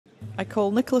I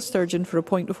call Nicola Sturgeon for a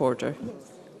point of order.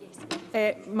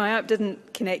 My app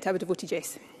didn't connect. I would have voted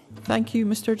yes. Thank you,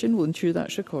 Ms Sturgeon. We'll ensure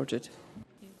that's recorded.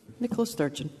 Nicola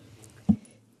Sturgeon.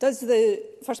 Does the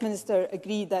First Minister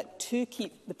agree that to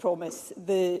keep the promise,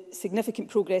 the significant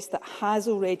progress that has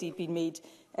already been made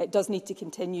does need to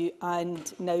continue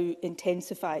and now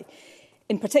intensify?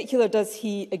 In particular, does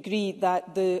he agree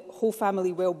that the Whole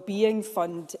Family Wellbeing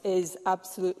Fund is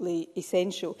absolutely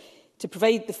essential to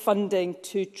provide the funding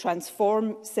to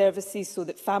transform services so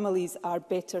that families are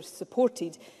better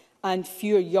supported and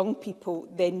fewer young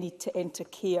people then need to enter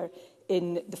care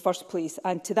in the first place?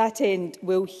 And to that end,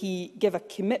 will he give a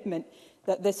commitment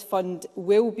that this fund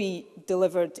will be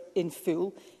delivered in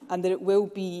full and that it will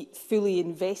be fully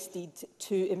invested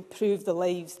to improve the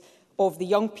lives of the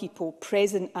young people,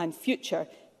 present and future,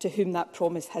 to whom that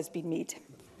promise has been made?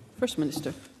 First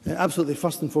Minister. Absolutely.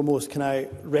 First and foremost, can I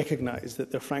recognise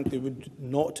that there frankly would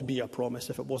not be a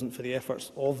promise if it wasn't for the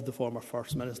efforts of the former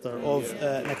First Minister, of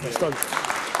Nicola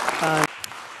Sturgeon.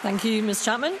 Thank you, Ms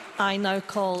Chapman. I now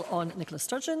call on Nicola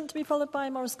Sturgeon to be followed by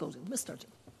Maurice Golding. Ms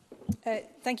Sturgeon.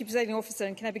 Thank you, Presiding Officer.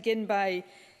 And can I begin by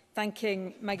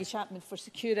thanking Maggie Chapman for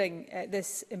securing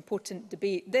this important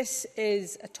debate? This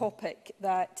is a topic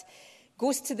that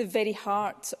goes to the very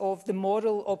heart of the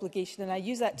moral obligation, and I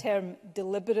use that term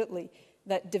deliberately,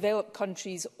 that developed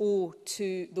countries owe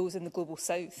to those in the Global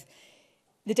South.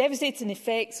 The devastating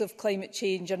effects of climate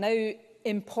change are now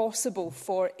impossible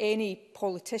for any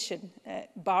politician,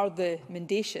 bar the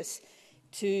mendacious,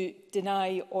 to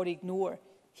deny or ignore.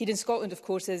 Here in Scotland, of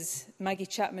course, as Maggie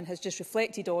Chapman has just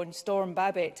reflected on, Storm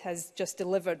Babet has just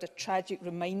delivered a tragic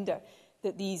reminder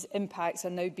that these impacts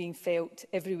are now being felt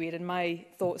everywhere, and my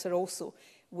thoughts are also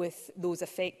with those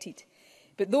affected.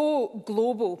 But though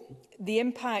global, the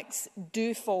impacts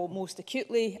do fall most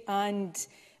acutely and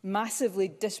massively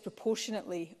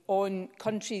disproportionately on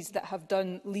countries that have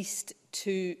done least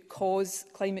to cause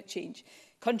climate change,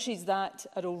 countries that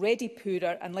are already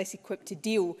poorer and less equipped to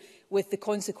deal with the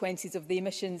consequences of the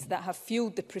emissions that have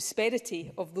fuelled the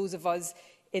prosperity of those of us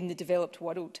in the developed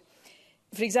world.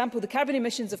 For example, the carbon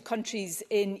emissions of countries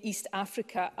in East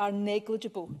Africa are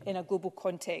negligible in a global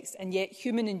context, and yet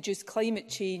human-induced climate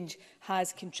change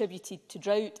has contributed to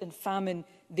drought and famine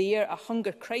there, a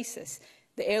hunger crisis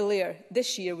that earlier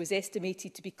this year was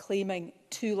estimated to be claiming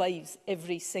 2 lives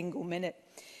every single minute.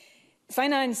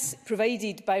 Finance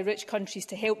provided by rich countries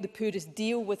to help the poorest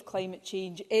deal with climate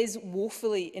change is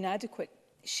woefully inadequate.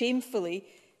 Shamefully,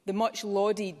 the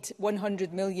much-lauded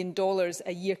 $100 million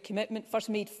a year commitment, first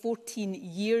made 14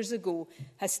 years ago,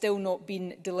 has still not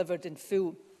been delivered in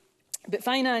full. But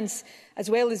finance, as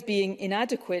well as being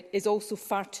inadequate, is also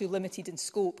far too limited in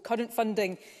scope. Current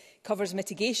funding covers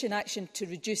mitigation action to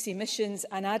reduce emissions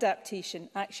and adaptation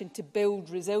action to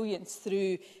build resilience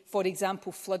through, for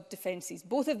example, flood defences.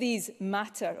 Both of these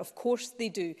matter, of course they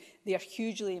do. They are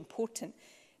hugely important.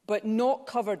 But not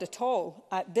covered at all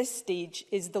at this stage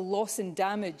is the loss and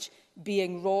damage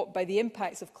being wrought by the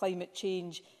impacts of climate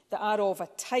change that are of a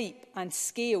type and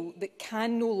scale that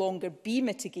can no longer be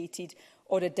mitigated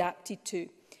or adapted to.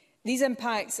 These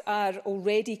impacts are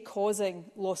already causing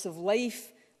loss of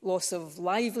life, loss of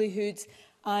livelihoods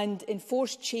and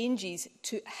enforced changes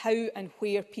to how and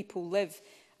where people live,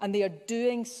 and they are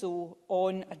doing so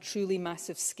on a truly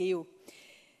massive scale.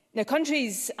 Now,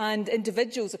 countries and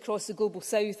individuals across the Global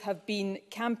South have been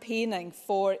campaigning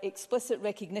for explicit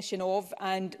recognition of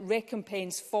and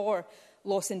recompense for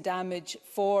loss and damage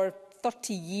for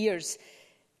 30 years.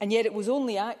 And yet it was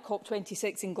only at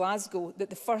COP26 in Glasgow that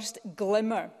the first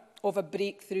glimmer of a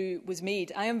breakthrough was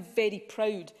made. I am very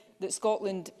proud that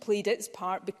Scotland played its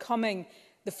part, becoming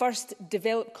the first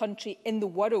developed country in the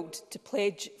world to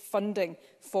pledge funding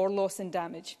for loss and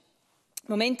damage.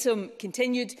 Momentum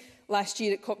continued last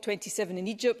year at COP27 in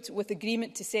Egypt, with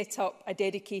agreement to set up a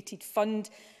dedicated fund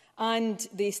and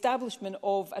the establishment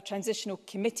of a transitional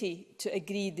committee to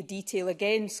agree the detail.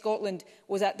 Again, Scotland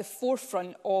was at the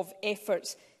forefront of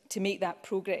efforts to make that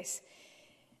progress.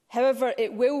 However,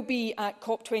 it will be at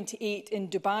COP28 in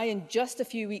Dubai in just a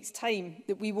few weeks' time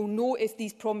that we will know if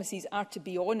these promises are to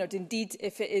be honoured, indeed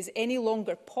if it is any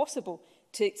longer possible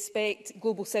to expect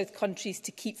Global South countries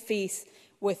to keep faith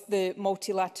with the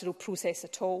multilateral process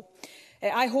at all.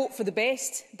 I hope for the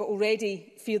best, but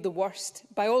already fear the worst.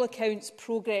 By all accounts,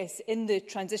 progress in the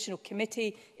Transitional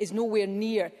Committee is nowhere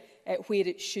near where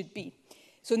it should be.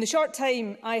 So in the short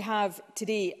time I have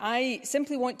today, I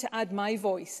simply want to add my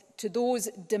voice to those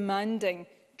demanding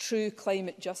true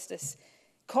climate justice.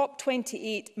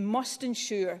 COP28 must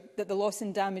ensure that the Loss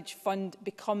and Damage Fund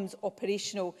becomes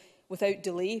operational without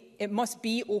delay. It must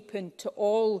be open to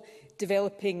all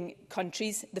developing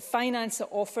countries. The finance it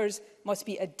offers must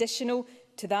be additional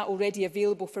to that already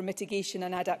available for mitigation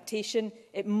and adaptation.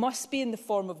 It must be in the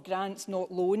form of grants,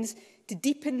 not loans. To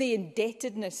deepen the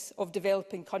indebtedness of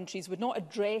developing countries would not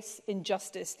address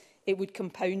injustice, it would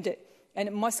compound it. And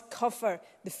it must cover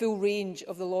the full range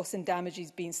of the loss and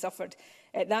damages being suffered.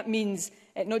 That means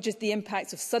not just the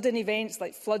impacts of sudden events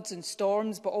like floods and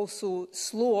storms, but also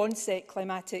slow onset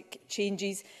climatic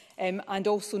changes, and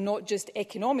also not just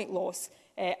economic loss,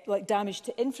 like damage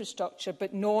to infrastructure,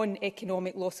 but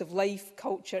non-economic loss of life,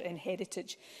 culture and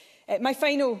heritage. My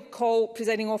final call,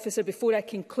 Presiding Officer, before I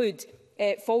conclude,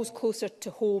 falls closer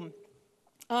to home.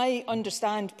 I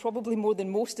understand, probably more than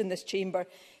most in this chamber,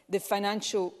 the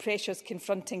financial pressures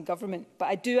confronting government, but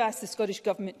I do ask the Scottish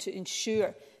Government to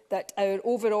ensure that our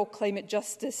overall Climate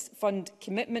Justice Fund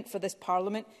commitment for this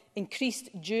Parliament, increased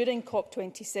during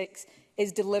COP26,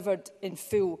 is delivered in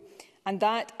full. And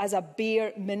that as a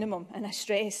bare minimum, and I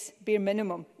stress bare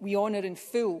minimum, we honour in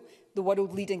full the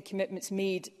world-leading commitments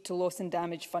made to loss and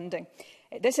damage funding.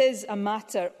 This is a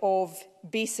matter of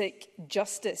basic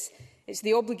justice. It's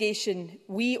the obligation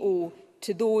we owe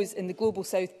to those in the Global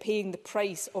South paying the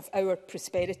price of our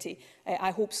prosperity.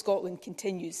 I hope Scotland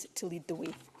continues to lead the way.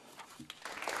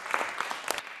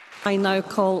 I now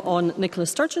call on Nicola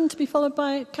Sturgeon to be followed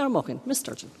by Cara Mockin. Ms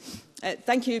Sturgeon.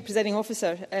 Thank you, Presiding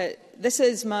Officer. This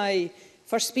is my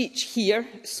first speech here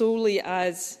solely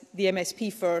as the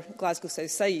MSP for Glasgow South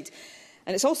Side.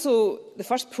 And it's also the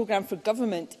first programme for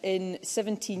government in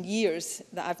 17 years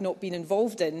that I've not been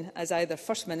involved in as either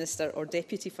First Minister or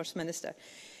Deputy First Minister.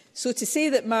 So to say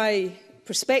that my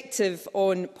perspective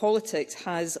on politics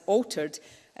has altered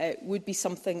would be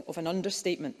something of an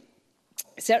understatement.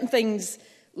 Certain things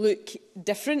look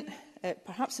different,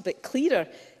 perhaps a bit clearer,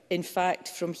 in fact,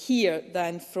 from here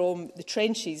than from the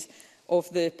trenches of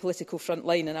the political front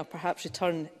line, and I'll perhaps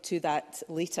return to that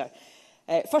later.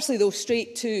 Firstly, though,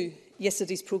 straight to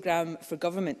yesterday's programme for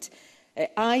government.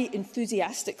 I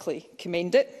enthusiastically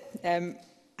commend it.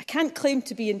 I can't claim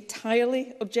to be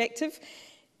entirely objective,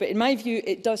 but in my view,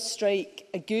 it does strike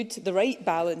the right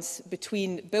balance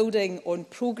between building on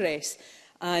progress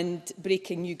and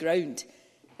breaking new ground.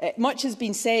 Much has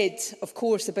been said, of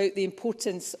course, about the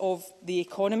importance of the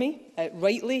economy.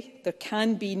 Rightly, there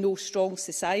can be no strong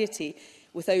society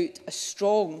without a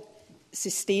strong,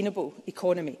 sustainable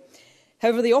economy.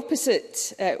 However, the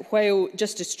opposite, while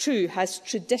just as true, has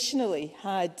traditionally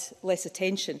had less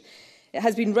attention. It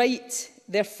has been right,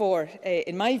 therefore,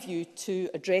 in my view, to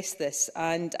address this,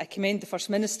 and I commend the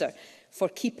First Minister for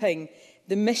keeping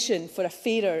the mission for a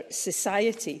fairer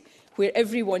society where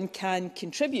everyone can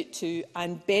contribute to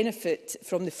and benefit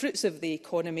from the fruits of the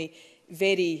economy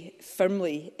very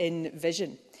firmly in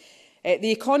vision.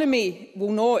 The economy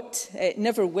will not,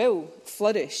 never will,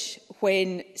 flourish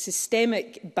when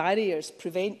systemic barriers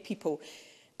prevent people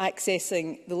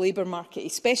accessing the labour market,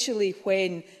 especially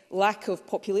when lack of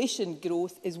population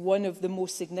growth is one of the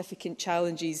most significant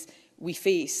challenges we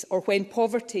face, or when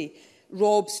poverty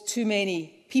robs too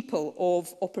many people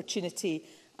of opportunity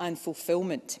and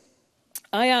fulfilment.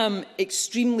 I am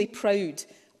extremely proud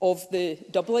of the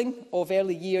doubling of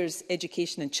early years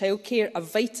education and childcare, a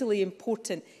vitally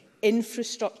important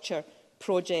infrastructure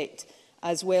project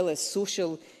as well as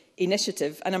social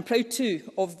initiative. And I'm proud too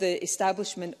of the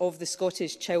establishment of the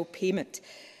Scottish Child Payment.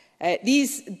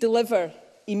 These deliver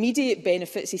immediate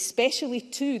benefits, especially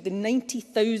to the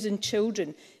 90,000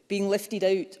 children being lifted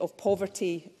out of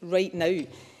poverty right now.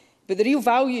 But the real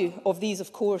value of these,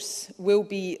 of course, will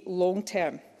be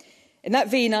long-term. In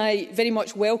that vein, I very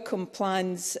much welcome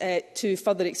plans to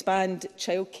further expand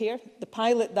childcare. The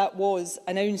pilot that was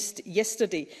announced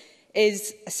yesterday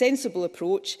is a sensible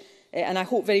approach, and I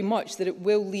hope very much that it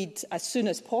will lead as soon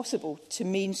as possible to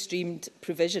mainstreamed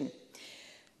provision.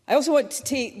 I also want to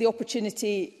take the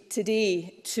opportunity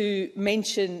today to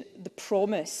mention the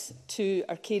promise to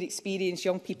our care experience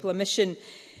young people, a mission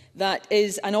that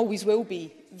is and always will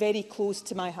be very close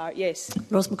to my heart. Yes.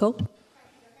 Rose McCall.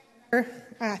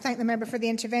 I thank the member for the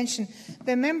intervention.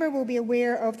 The member will be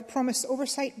aware of the Promise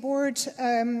Oversight Board.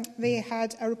 They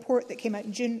had a report that came out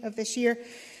in June of this year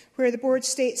where the board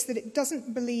states that it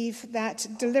doesn't believe that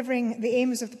delivering the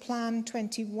aims of the Plan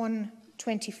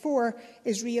 21-24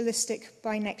 is realistic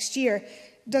by next year.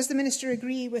 Does the Minister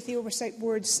agree with the Oversight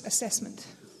Board's assessment?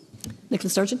 Nicola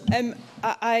Sturgeon.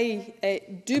 I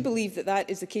do believe that that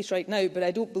is the case right now, but I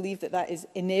don't believe that that is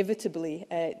inevitably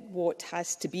what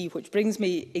has to be, which brings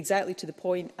me exactly to the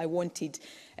point I wanted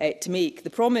to make.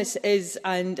 The promise is,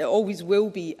 and it always will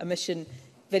be, a mission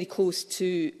very close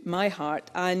to my heart,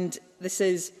 and this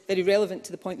is very relevant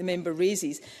to the point the member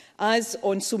raises. as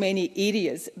on so many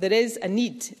areas, there is a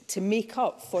need to make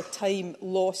up for time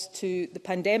lost to the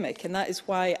pandemic, and that is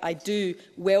why I do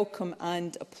welcome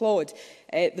and applaud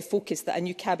the focus that a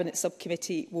new Cabinet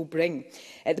subcommittee will bring.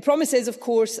 The promise is, of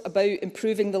course, about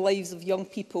improving the lives of young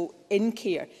people in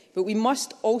care, but we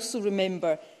must also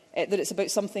remember that it's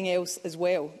about something else as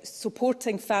well,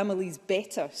 supporting families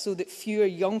better so that fewer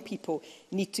young people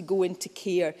need to go into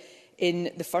care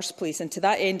in the first place. And to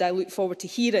that end, I look forward to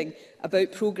hearing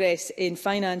about progress in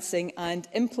financing and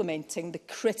implementing the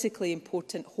critically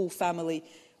important Whole Family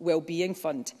Wellbeing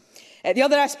Fund. The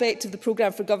other aspect of the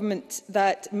programme for government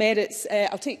that merits...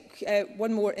 I'll take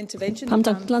one more intervention.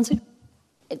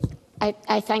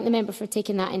 I thank the member for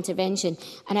taking that intervention,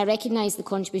 and I recognise the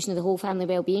contribution of the Whole Family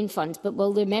Wellbeing Fund, but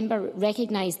will the member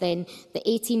recognise then that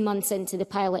 18 months into the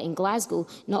pilot in Glasgow,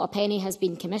 not a penny has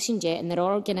been commissioned yet, and there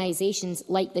are organisations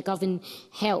like the Govan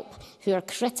Help who are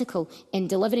critical in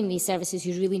delivering these services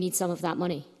who really need some of that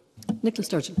money? Nicola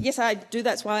Sturgeon. Yes, I do.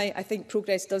 That's why I think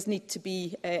progress does need to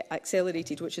be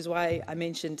accelerated, which is why I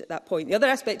mentioned that point. The other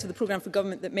aspect of the programme for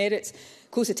government that merits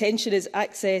close attention is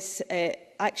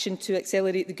action to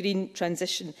accelerate the green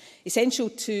transition, essential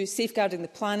to safeguarding the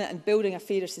planet and building a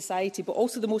fairer society, but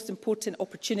also the most important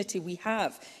opportunity we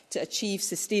have to achieve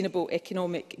sustainable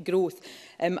economic growth.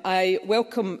 I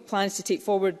welcome plans to take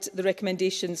forward the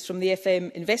recommendations from the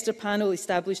FM Investor Panel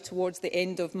established towards the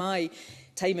end of my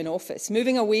time in office.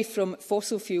 Moving away from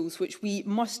fossil fuels, which we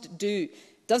must do,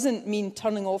 doesn't mean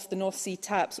turning off the North Sea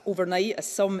taps overnight,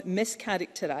 as some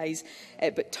mischaracterise,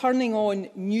 but turning on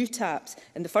new taps.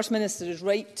 And the First Minister is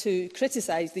right to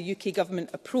criticise the UK Government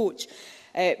approach.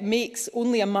 Makes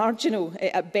only a marginal,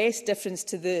 at best, difference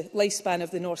to the lifespan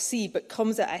of the North Sea, but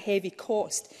comes at a heavy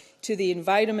cost to the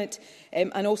environment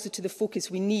and also to the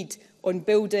focus we need on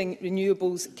building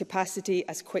renewables capacity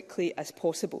as quickly as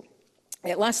possible.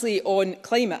 Lastly, on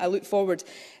climate, I look forward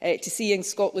to seeing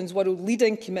Scotland's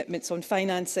world-leading commitments on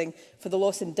financing for the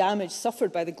loss and damage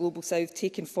suffered by the Global South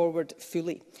taken forward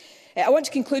fully. I want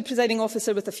to conclude, Presiding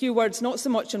Officer, with a few words, not so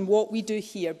much on what we do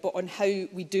here, but on how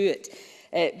we do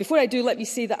it. Before I do, let me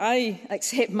say that I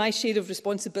accept my share of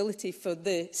responsibility for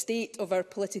the state of our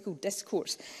political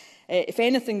discourse. If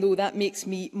anything, though, that makes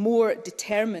me more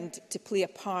determined to play a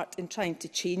part in trying to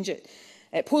change it.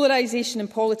 Polarisation in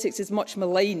politics is much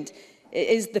maligned. It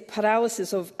is the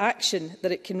paralysis of action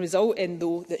that it can result in,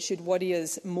 though, that should worry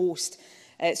us most.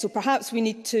 So perhaps we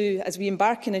need to, as we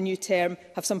embark on a new term,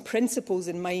 have some principles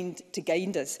in mind to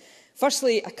guide us.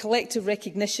 Firstly, a collective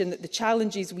recognition that the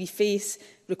challenges we face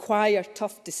require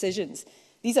tough decisions.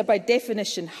 These are by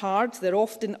definition hard, they're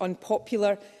often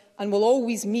unpopular, and will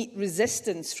always meet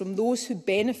resistance from those who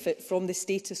benefit from the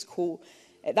status quo.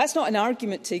 That's not an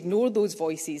argument to ignore those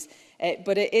voices,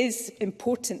 but it is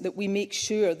important that we make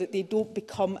sure that they don't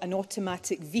become an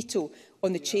automatic veto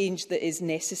on the change that is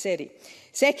necessary.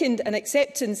 Second, an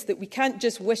acceptance that we can't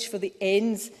just wish for the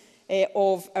ends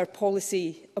of our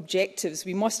policy objectives.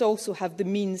 We must also have the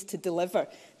means to deliver.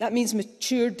 That means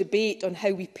mature debate on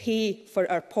how we pay for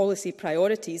our policy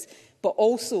priorities, but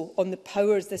also on the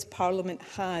powers this Parliament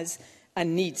has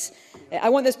and needs. I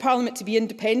want this Parliament to be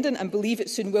independent and believe it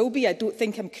soon will be. I don't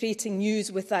think I'm creating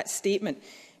news with that statement.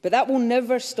 But that will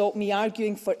never stop me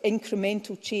arguing for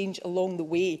incremental change along the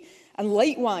way. And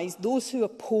likewise, those who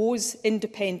oppose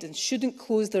independence shouldn't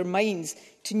close their minds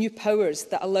to new powers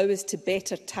that allow us to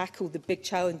better tackle the big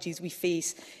challenges we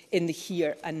face in the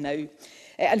here and now.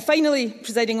 And finally,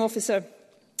 Presiding Officer,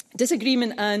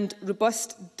 disagreement and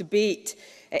robust debate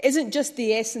isn't just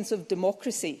the essence of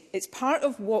democracy. It's part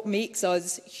of what makes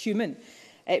us human.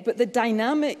 But the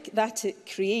dynamic that it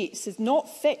creates is not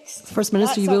fixed. First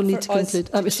Minister, you will need to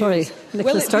conclude. Sorry,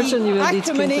 Nicola Sturgeon, you will need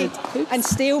to conclude. And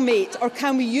stalemate, or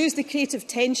can we use the creative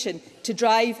tension to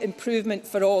drive improvement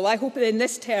for all? I hope that in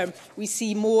this term we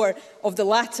see more of the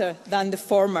latter than the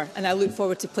former, and I look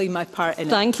forward to playing my part in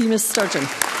it. Thank you, Ms Sturgeon.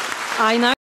 I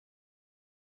now